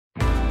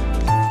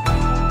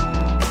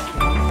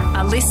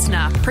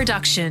listener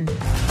production.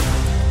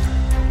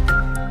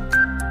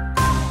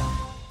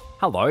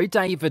 Hello,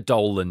 David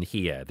Dolan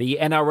here. The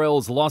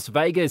NRL's Las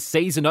Vegas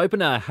season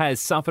opener has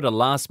suffered a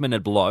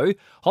last-minute blow.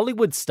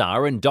 Hollywood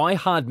star and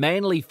die-hard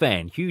Manly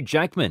fan Hugh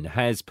Jackman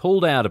has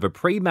pulled out of a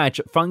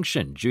pre-match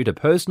function due to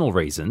personal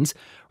reasons.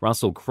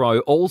 Russell Crowe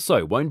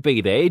also won't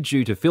be there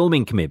due to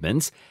filming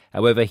commitments.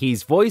 However,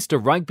 he's voiced a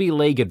rugby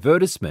league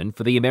advertisement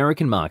for the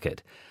American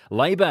market.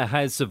 Labor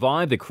has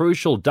survived the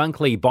crucial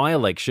Dunkley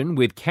by-election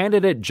with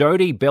candidate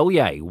Jodie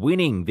Bellier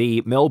winning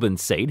the Melbourne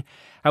seat.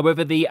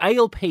 However, the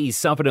ALP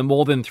suffered a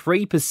more than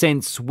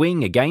 3%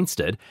 swing against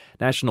it.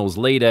 Nationals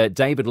leader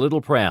David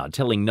Littleproud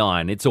telling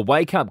Nine it's a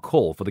wake-up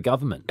call for the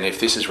government. And if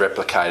this is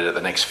replicated at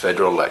the next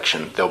federal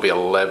election, there'll be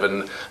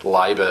 11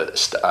 Labor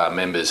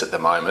members at the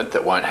moment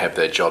that won't have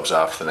their jobs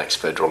after the next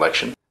federal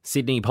election.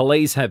 Sydney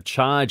police have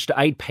charged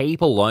 8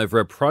 people over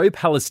a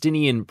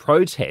pro-Palestinian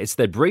protest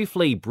that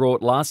briefly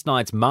brought last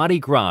night's Mardi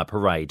Gras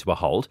parade to a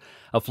halt.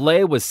 A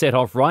flare was set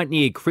off right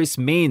near Chris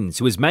Minns,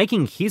 who is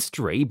making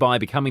history by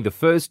becoming the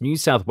first New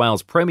South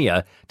Wales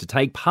Premier to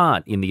take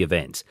part in the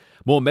event.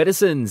 More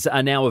medicines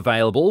are now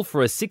available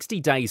for a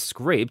 60-day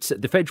script.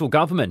 The federal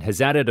government has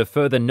added a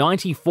further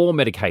 94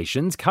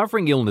 medications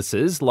covering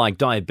illnesses like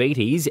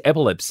diabetes,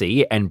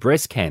 epilepsy and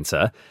breast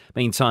cancer.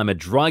 Meantime, a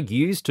drug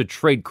used to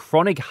treat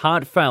chronic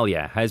heart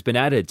failure has been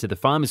added to the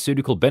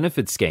pharmaceutical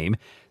benefit scheme,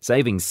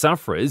 saving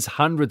sufferers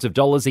hundreds of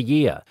dollars a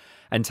year.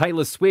 And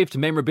Taylor Swift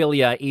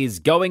memorabilia is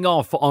going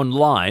off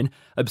online.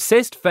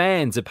 Obsessed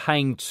fans are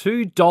paying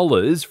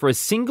 $2 for a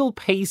single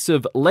piece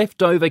of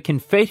leftover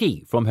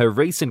confetti from her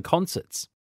recent concerts.